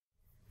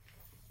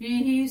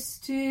Be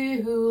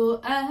still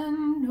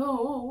and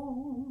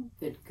know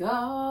that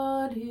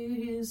God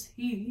is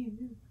here.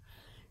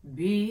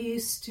 Be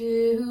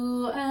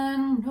still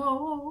and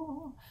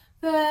know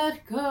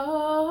that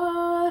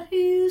God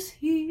is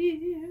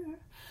here.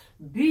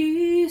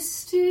 Be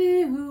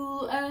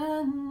still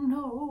and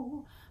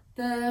know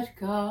that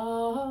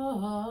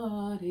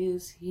God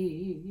is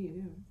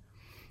here.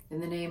 In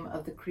the name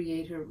of the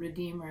Creator,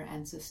 Redeemer,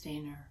 and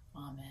Sustainer.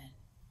 Amen.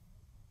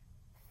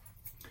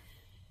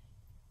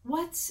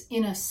 What's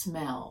in a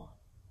smell?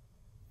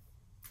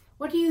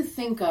 What do you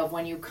think of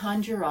when you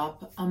conjure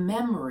up a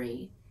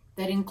memory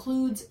that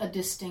includes a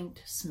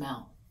distinct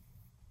smell?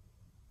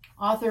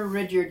 Author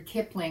Rudyard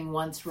Kipling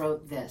once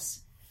wrote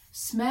this: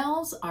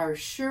 "Smells are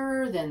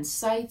surer than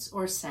sights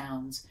or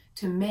sounds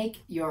to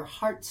make your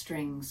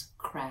heartstrings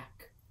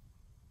crack."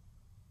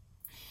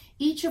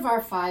 Each of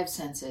our five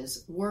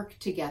senses work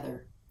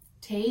together: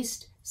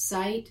 taste,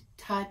 sight,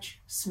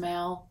 touch,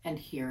 smell, and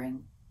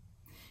hearing.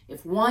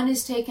 If one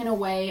is taken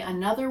away,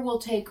 another will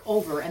take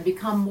over and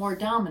become more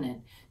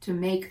dominant to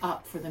make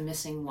up for the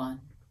missing one.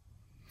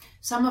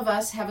 Some of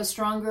us have a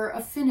stronger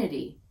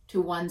affinity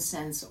to one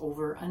sense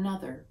over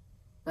another.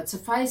 But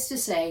suffice to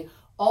say,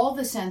 all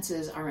the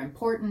senses are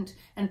important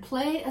and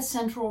play a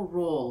central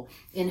role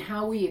in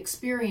how we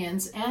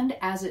experience and,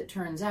 as it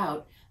turns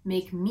out,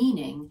 make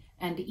meaning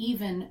and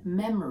even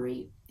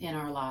memory in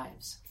our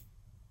lives.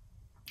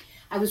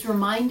 I was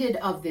reminded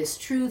of this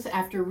truth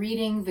after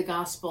reading the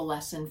gospel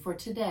lesson for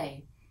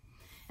today.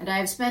 And I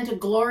have spent a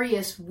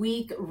glorious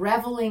week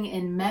reveling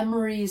in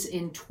memories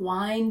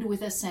entwined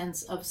with a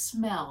sense of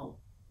smell.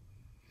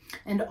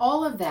 And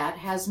all of that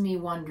has me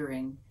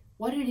wondering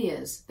what it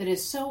is that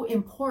is so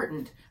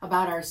important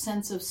about our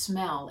sense of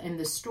smell in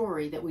the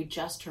story that we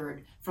just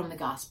heard from the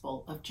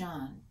Gospel of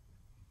John.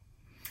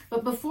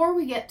 But before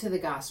we get to the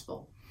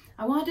Gospel,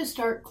 I want to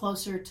start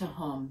closer to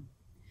home.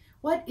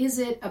 What is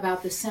it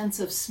about the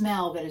sense of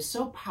smell that is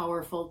so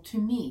powerful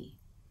to me?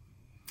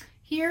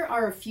 Here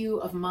are a few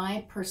of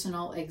my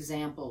personal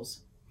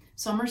examples.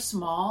 Some are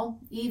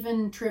small,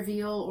 even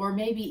trivial, or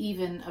maybe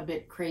even a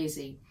bit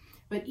crazy,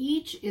 but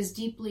each is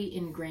deeply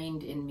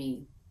ingrained in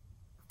me.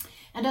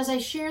 And as I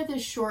share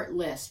this short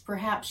list,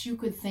 perhaps you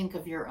could think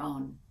of your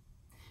own.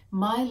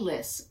 My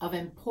lists of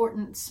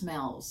important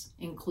smells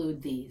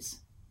include these: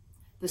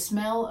 the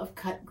smell of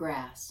cut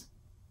grass,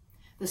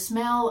 the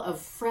smell of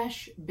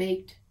fresh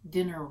baked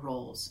dinner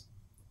rolls,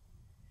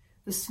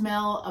 the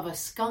smell of a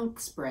skunk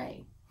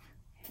spray,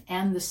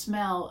 and the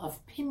smell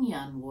of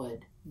piñon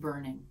wood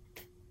burning.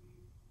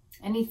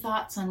 Any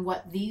thoughts on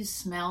what these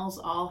smells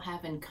all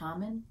have in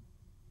common?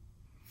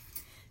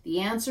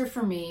 The answer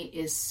for me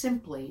is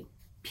simply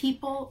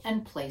people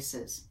and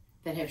places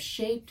that have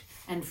shaped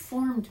and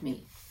formed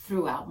me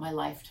throughout my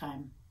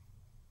lifetime.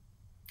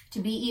 To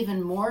be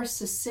even more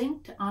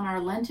succinct on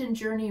our Lenten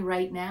journey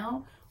right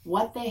now,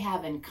 what they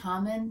have in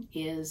common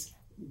is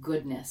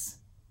goodness.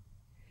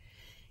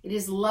 It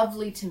is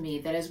lovely to me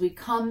that as we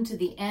come to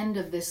the end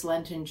of this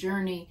Lenten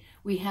journey,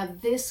 we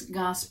have this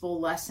gospel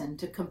lesson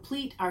to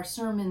complete our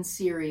sermon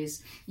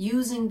series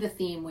using the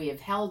theme we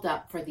have held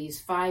up for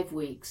these 5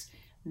 weeks,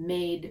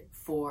 Made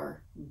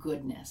for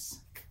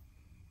Goodness.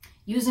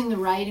 Using the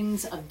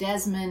writings of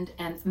Desmond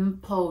and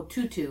Mpo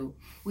Tutu,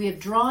 we have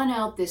drawn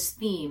out this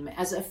theme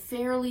as a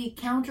fairly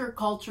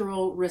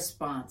countercultural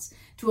response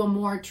to a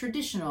more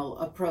traditional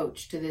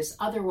approach to this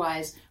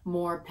otherwise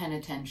more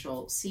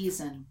penitential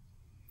season.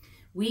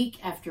 Week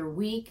after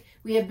week,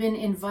 we have been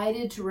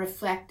invited to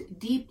reflect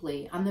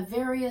deeply on the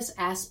various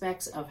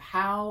aspects of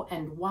how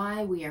and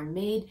why we are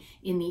made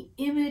in the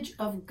image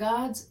of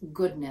God's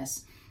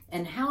goodness,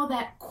 and how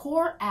that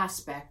core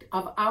aspect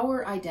of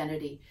our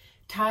identity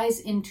ties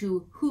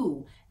into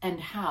who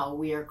and how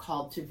we are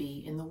called to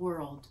be in the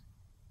world.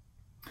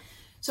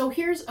 So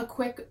here's a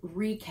quick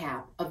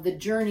recap of the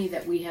journey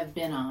that we have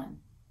been on.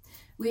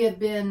 We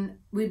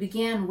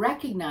began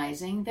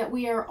recognizing that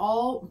we are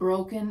all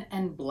broken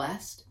and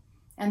blessed,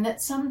 and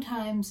that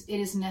sometimes it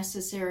is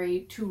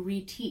necessary to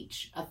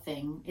reteach a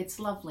thing its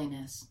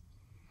loveliness.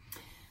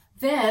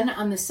 Then,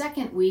 on the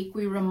second week,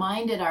 we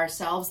reminded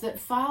ourselves that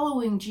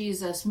following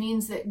Jesus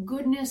means that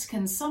goodness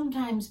can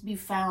sometimes be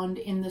found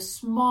in the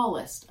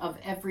smallest of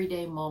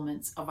everyday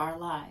moments of our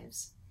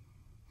lives.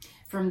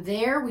 From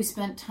there, we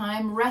spent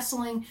time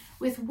wrestling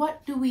with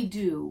what do we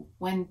do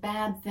when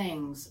bad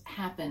things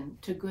happen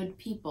to good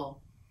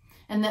people,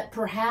 and that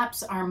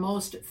perhaps our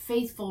most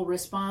faithful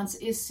response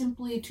is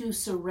simply to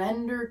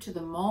surrender to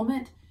the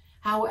moment,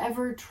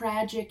 however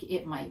tragic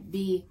it might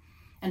be,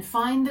 and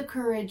find the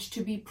courage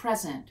to be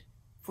present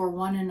for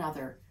one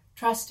another,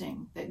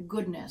 trusting that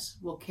goodness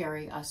will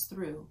carry us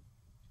through.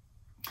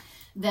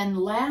 Then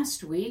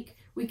last week,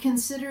 we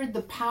considered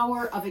the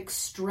power of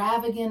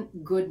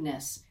extravagant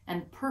goodness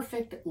and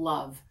perfect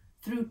love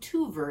through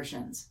 2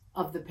 versions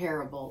of the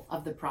parable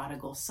of the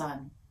prodigal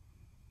son.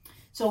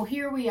 So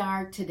here we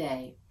are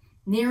today,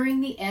 nearing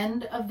the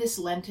end of this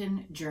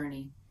Lenten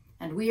journey,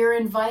 and we are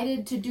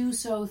invited to do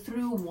so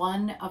through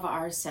one of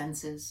our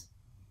senses.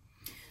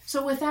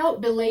 So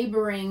without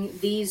belaboring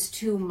these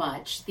too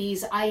much,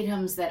 these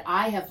items that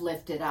I have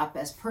lifted up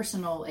as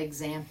personal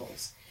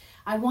examples,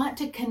 I want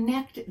to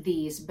connect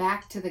these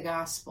back to the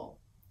gospel.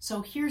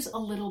 So here's a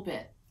little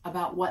bit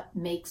about what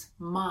makes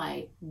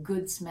my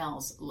good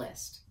smells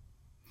list.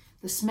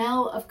 The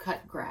smell of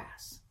cut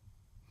grass.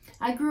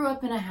 I grew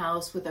up in a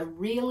house with a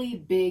really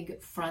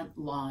big front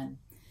lawn,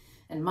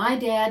 and my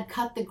dad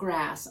cut the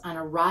grass on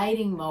a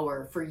riding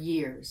mower for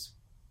years.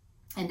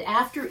 And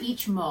after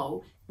each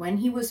mow, when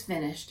he was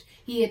finished,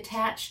 he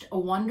attached a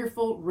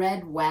wonderful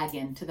red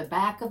wagon to the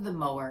back of the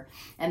mower,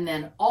 and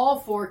then all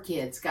 4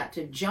 kids got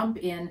to jump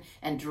in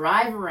and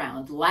drive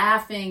around,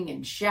 laughing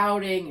and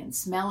shouting and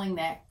smelling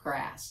that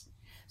grass.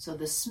 So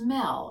the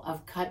smell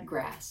of cut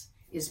grass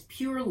is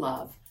pure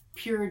love,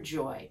 pure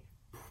joy,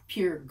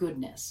 pure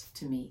goodness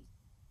to me.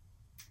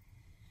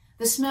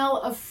 The smell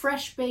of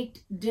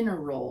fresh-baked dinner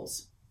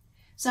rolls.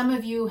 Some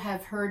of you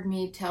have heard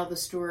me tell the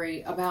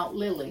story about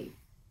Lily,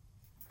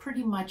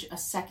 pretty much a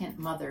second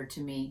mother to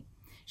me.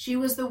 She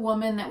was the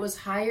woman that was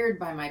hired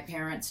by my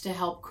parents to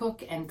help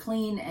cook and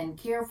clean and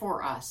care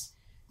for us.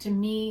 To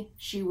me,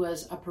 she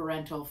was a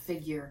parental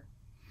figure.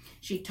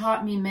 She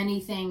taught me many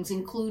things,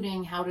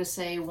 including how to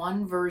say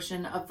one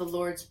version of the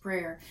Lord's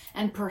Prayer,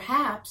 and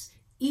perhaps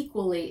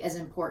equally as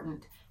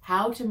important,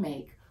 how to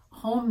make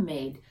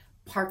homemade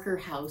Parker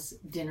House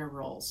dinner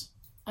rolls.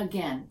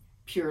 Again,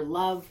 pure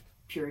love,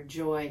 pure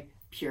joy,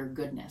 pure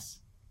goodness.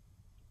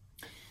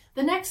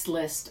 The next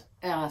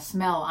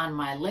smell on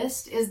my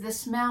list is the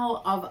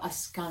smell of a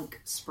skunk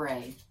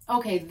spray.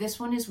 Okay, this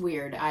one is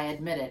weird, I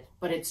admit it,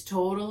 but it's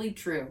totally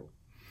true.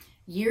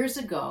 Years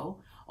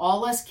ago,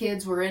 all us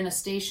kids were in a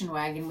station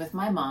wagon with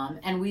my mom,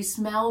 and we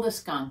smelled a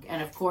skunk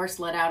and of course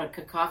let out a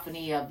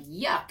cacophony of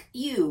yuck,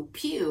 ew,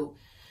 pew.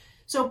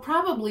 So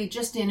probably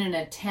just in an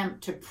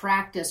attempt to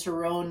practice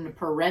her own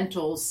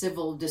parental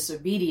civil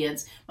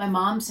disobedience, my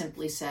mom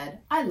simply said,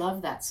 "I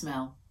love that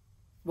smell."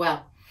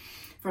 Well,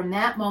 from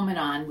that moment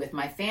on, with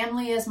my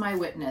family as my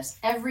witness,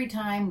 every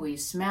time we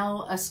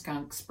smell a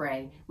skunk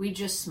spray, we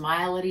just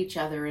smile at each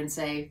other and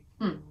say,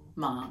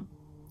 Mom.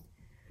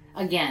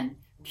 Again,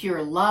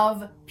 pure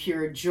love,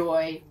 pure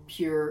joy,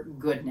 pure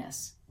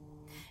goodness.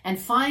 And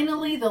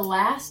finally, the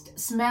last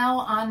smell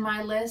on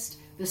my list,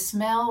 the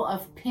smell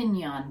of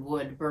pinon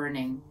wood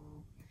burning.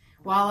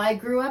 While I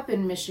grew up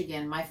in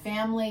Michigan, my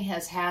family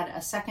has had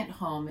a second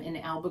home in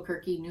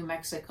Albuquerque, New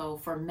Mexico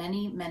for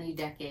many, many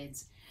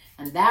decades.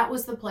 And that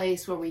was the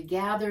place where we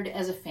gathered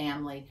as a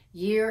family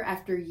year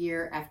after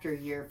year after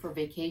year for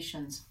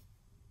vacations.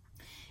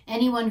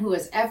 Anyone who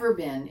has ever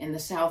been in the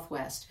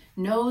Southwest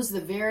knows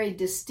the very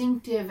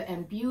distinctive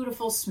and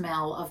beautiful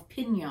smell of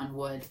pinon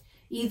wood,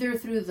 either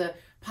through the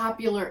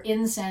popular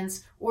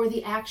incense or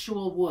the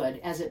actual wood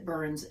as it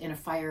burns in a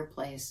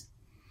fireplace.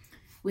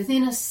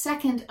 Within a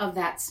second of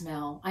that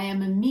smell, I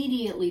am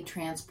immediately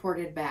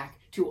transported back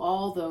to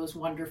all those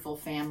wonderful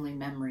family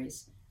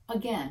memories.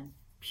 Again,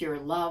 pure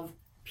love,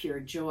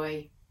 pure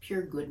joy,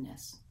 pure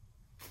goodness.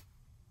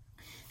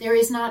 There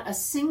is not a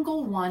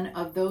single one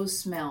of those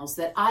smells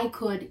that I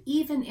could,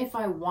 even if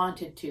I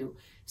wanted to,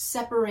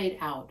 separate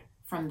out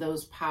from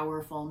those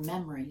powerful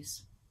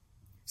memories.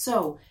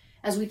 So,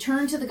 as we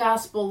turn to the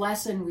gospel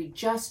lesson we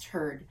just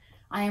heard,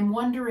 I am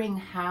wondering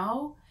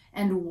how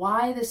and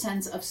why the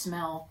sense of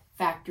smell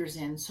factors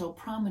in so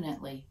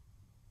prominently.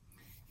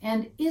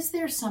 And is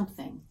there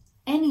something,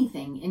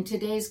 anything in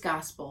today's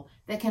gospel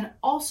that can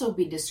also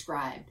be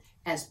described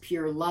as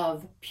pure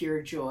love,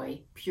 pure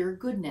joy, pure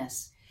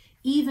goodness,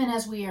 even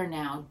as we are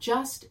now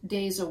just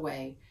days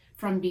away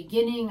from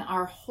beginning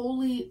our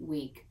Holy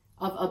Week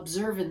of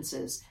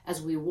observances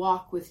as we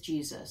walk with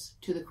Jesus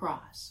to the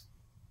cross?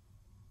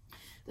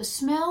 The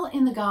smell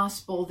in the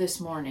gospel this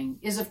morning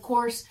is, of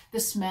course,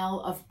 the smell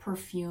of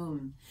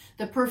perfume.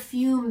 The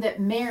perfume that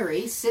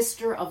Mary,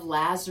 sister of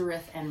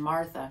Lazarus and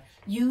Martha,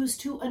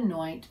 used to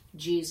anoint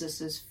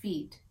Jesus'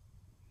 feet.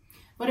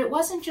 But it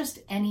wasn't just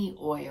any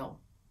oil.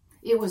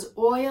 It was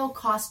oil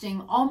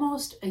costing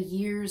almost a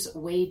year's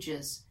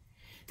wages,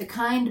 the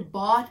kind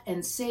bought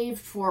and saved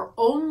for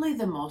only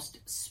the most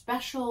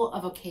special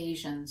of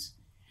occasions,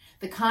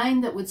 the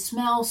kind that would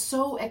smell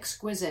so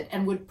exquisite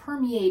and would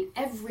permeate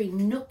every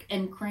nook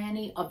and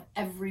cranny of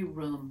every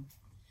room.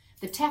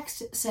 The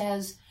text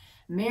says,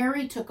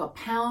 Mary took a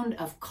pound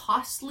of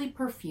costly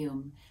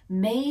perfume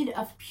made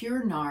of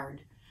pure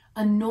nard,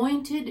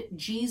 anointed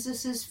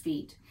Jesus'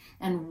 feet,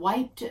 and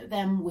wiped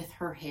them with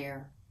her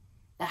hair.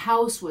 The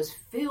house was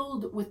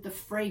filled with the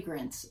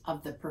fragrance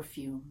of the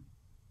perfume.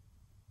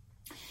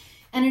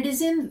 And it is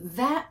in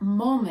that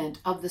moment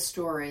of the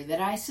story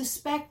that I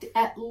suspect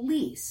at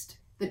least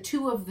the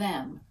two of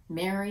them,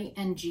 Mary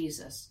and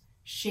Jesus,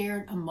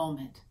 shared a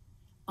moment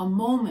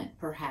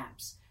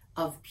perhaps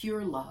of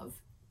pure love,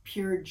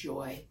 pure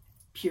joy,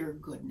 pure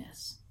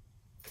goodness.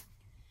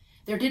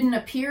 There didn't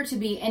appear to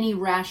be any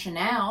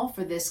rationale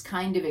for this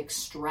kind of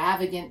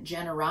extravagant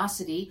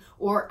generosity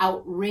or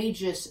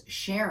outrageous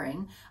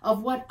sharing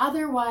of what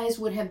otherwise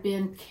would have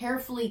been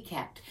carefully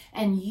kept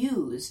and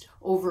used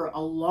over a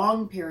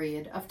long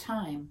period of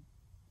time.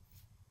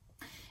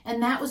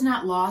 And that was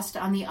not lost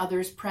on the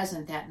others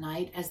present that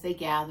night as they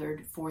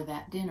gathered for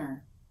that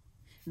dinner.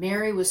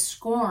 Mary was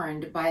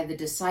scorned by the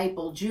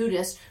disciple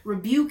Judas,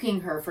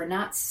 rebuking her for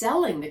not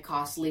selling the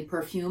costly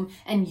perfume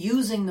and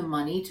using the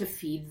money to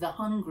feed the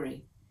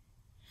hungry.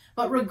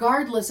 But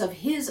regardless of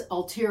his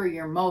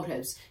ulterior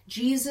motives,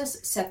 Jesus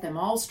set them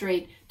all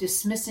straight,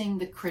 dismissing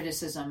the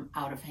criticism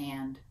out of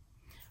hand.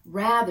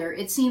 Rather,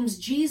 it seems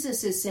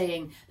Jesus is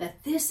saying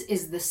that this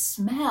is the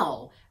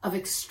smell of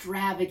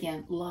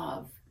extravagant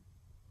love.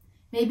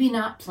 Maybe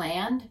not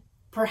planned,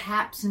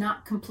 perhaps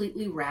not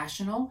completely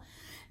rational,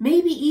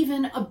 maybe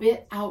even a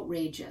bit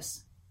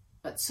outrageous,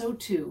 but so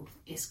too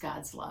is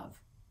God's love.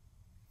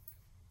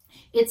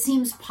 It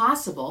seems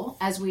possible,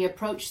 as we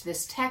approach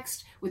this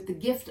text with the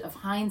gift of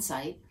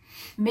hindsight,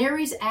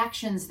 Mary's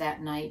actions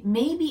that night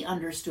may be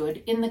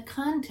understood in the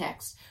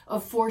context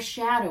of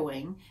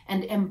foreshadowing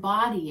and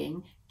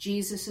embodying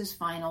Jesus'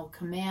 final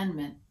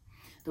commandment,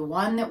 the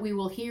one that we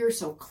will hear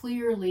so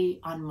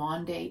clearly on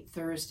Maundy,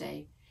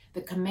 Thursday,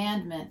 the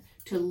commandment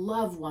to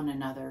love one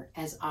another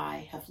as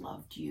I have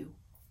loved you.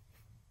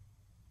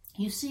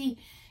 You see,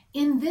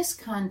 in this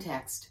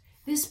context,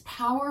 this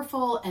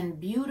powerful and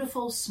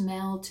beautiful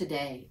smell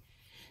today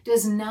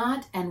does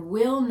not and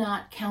will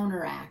not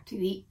counteract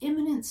the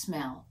imminent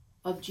smell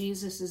of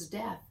Jesus'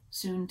 death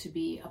soon to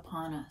be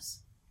upon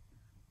us.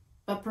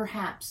 But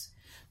perhaps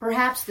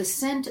the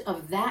scent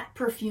of that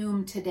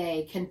perfume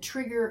today can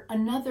trigger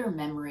another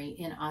memory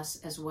in us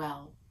as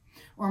well.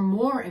 Or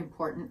more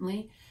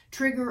importantly,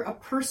 trigger a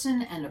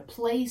person and a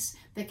place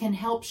that can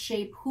help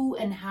shape who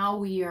and how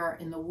we are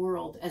in the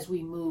world as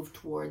we move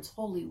towards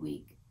Holy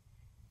Week.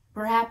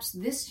 Perhaps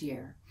this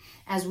year,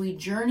 as we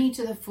journey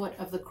to the foot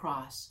of the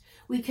cross,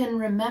 we can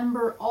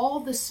remember all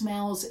the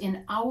smells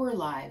in our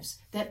lives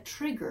that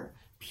trigger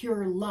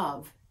pure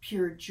love,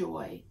 pure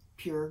joy,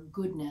 pure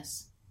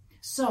goodness.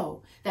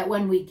 So that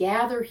when we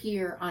gather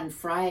here on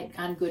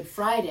Good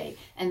Friday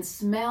and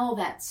smell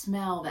that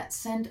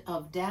scent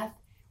of death,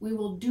 we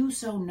will do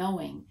so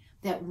knowing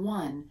that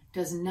one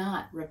does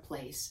not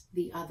replace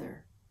the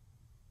other.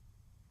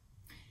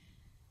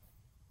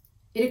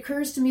 It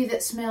occurs to me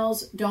that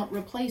smells don't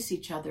replace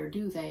each other,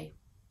 do they?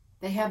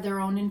 They have their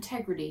own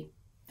integrity,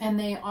 and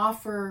they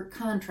offer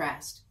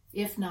contrast,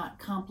 if not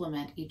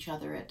complement each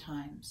other at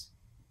times.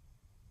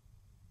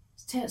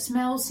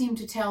 Smells seem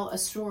to tell a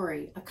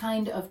story, a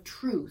kind of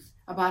truth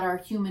about our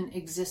human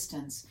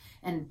existence,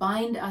 and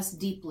bind us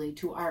deeply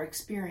to our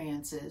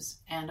experiences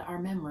and our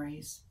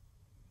memories.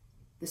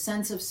 The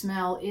sense of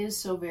smell is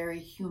so very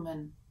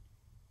human,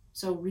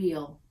 so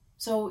real,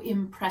 so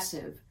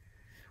impressive,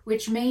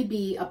 which may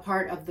be a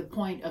part of the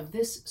point of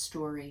this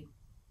story,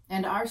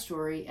 and our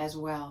story as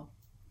well.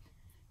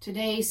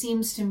 Today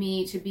seems to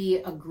me to be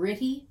a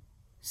gritty,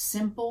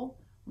 simple,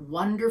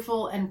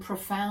 wonderful, and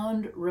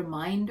profound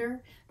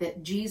reminder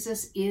that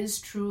Jesus is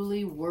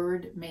truly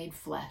Word made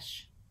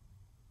flesh.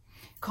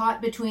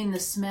 Caught between the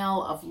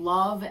smell of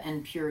love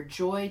and pure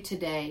joy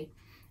today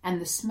and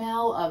the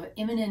smell of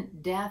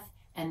imminent death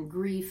and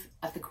grief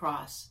at the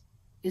cross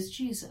is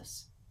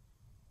Jesus.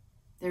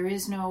 There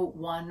is no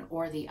one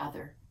or the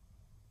other.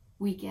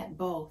 We get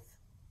both.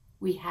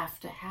 We have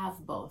to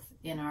have both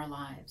in our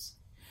lives.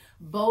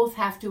 Both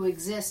have to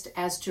exist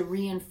as to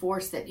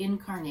reinforce that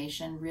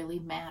incarnation really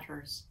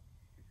matters.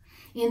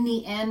 In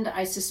the end,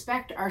 I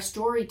suspect our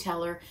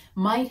storyteller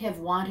might have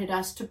wanted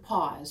us to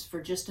pause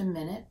for just a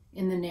minute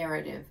in the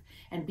narrative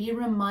and be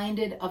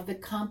reminded of the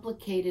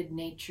complicated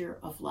nature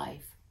of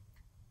life.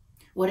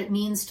 What it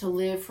means to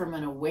live from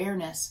an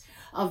awareness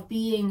of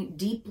being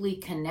deeply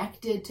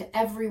connected to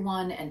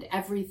everyone and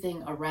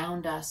everything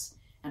around us,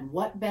 and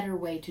what better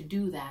way to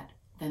do that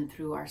than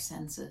through our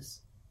senses.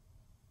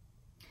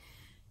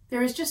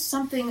 There is just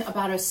something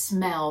about a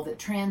smell that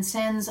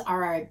transcends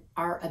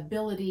our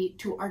ability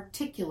to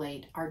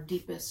articulate our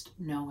deepest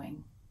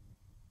knowing.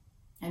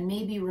 And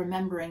maybe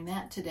remembering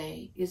that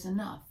today is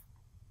enough.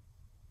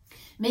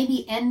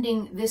 Maybe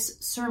ending this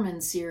sermon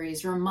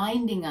series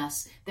reminding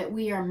us that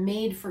we are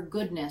made for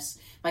goodness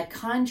by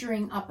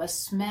conjuring up a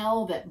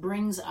smell that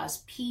brings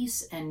us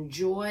peace and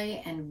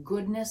joy and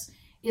goodness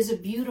is a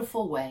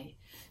beautiful way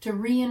to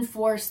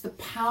reinforce the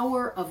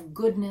power of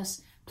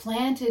goodness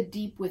planted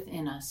deep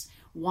within us,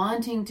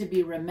 wanting to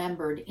be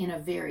remembered in a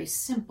very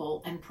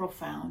simple and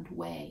profound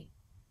way.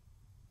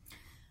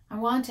 I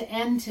want to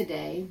end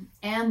today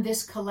and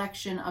this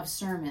collection of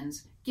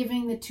sermons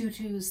giving the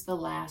Tutus the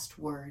last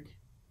word.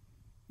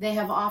 They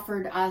have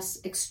offered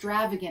us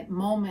extravagant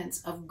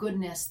moments of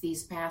goodness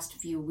these past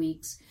few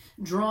weeks,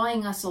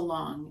 drawing us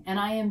along, and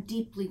I am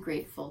deeply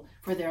grateful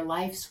for their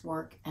life's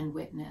work and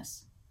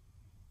witness.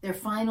 Their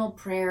final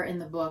prayer in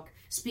the book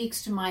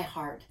speaks to my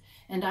heart,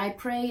 and I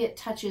pray it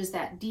touches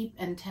that deep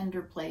and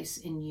tender place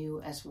in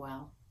you as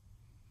well.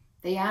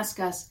 They ask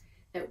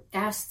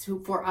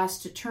for us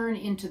to turn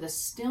into the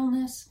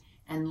stillness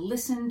and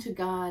listen to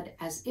God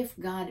as if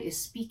God is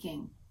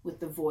speaking with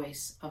the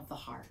voice of the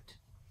heart.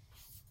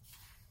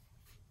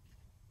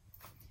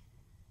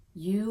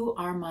 You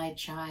are my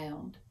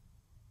child,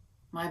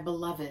 my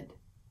beloved.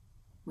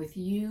 With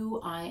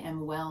you I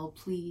am well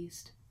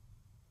pleased.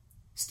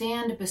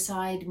 Stand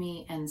beside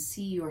me and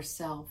see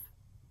yourself.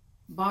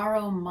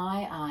 Borrow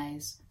my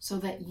eyes so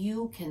that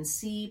you can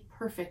see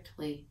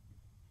perfectly.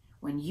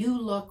 When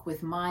you look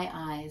with my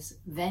eyes,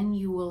 then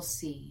you will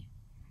see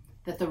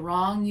that the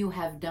wrong you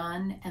have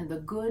done and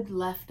the good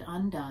left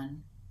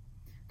undone,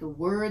 the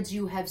words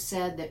you have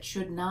said that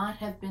should not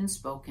have been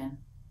spoken,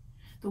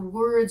 the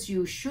words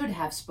you should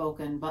have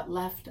spoken but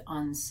left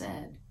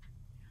unsaid,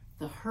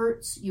 the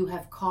hurts you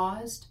have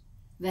caused,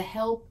 the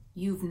help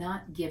you've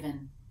not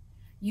given.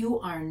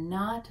 You are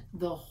not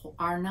the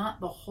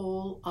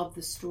whole of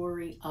the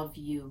story of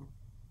you.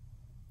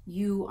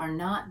 You are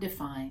not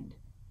defined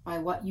by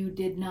what you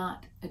did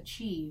not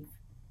achieve.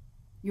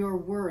 Your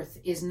worth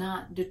is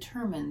not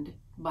determined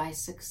by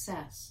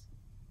success.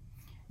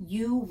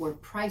 You were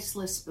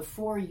priceless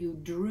before you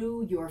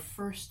drew your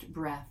first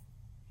breath,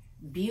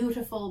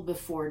 beautiful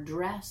before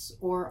dress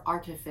or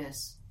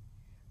artifice,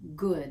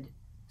 good,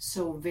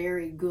 so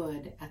very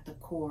good at the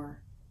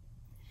core.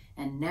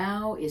 And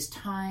now is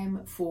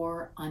time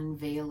for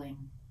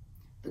unveiling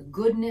the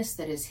goodness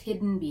that is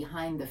hidden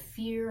behind the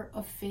fear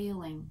of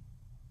failing.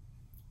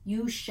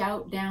 You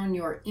shout down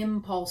your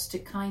impulse to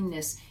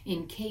kindness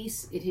in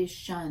case it is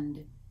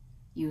shunned.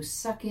 You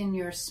suck in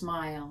your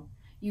smile.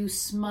 You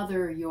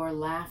smother your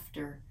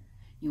laughter.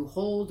 You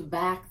hold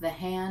back the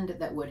hand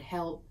that would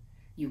help.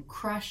 You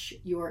crush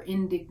your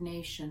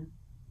indignation.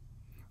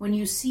 When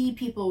you see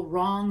people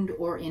wronged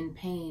or in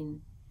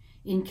pain,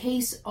 in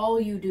case all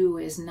you do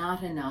is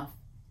not enough,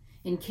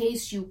 in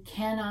case you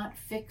cannot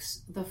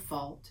fix the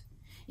fault,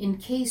 in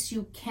case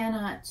you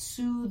cannot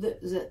soothe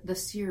the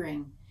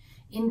searing,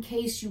 in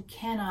case you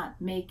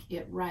cannot make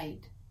it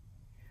right,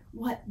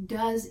 what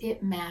does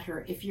it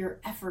matter if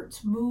your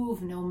efforts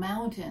move no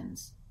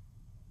mountains?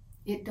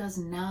 It does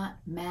not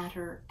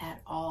matter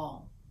at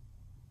all.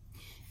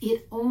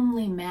 It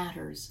only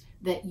matters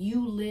that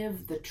you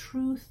live the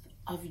truth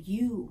of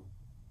you.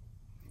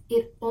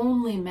 It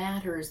only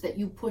matters that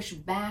you push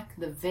back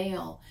the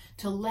veil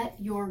to let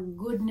your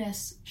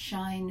goodness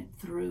shine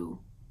through.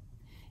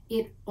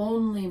 It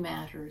only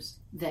matters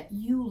that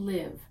you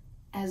live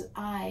as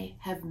I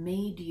have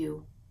made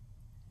you.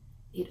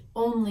 It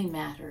only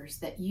matters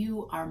that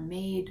you are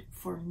made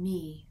for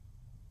me,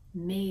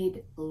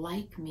 made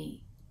like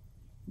me,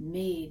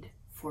 made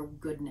for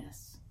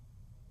goodness.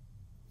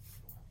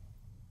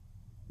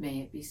 May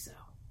it be so.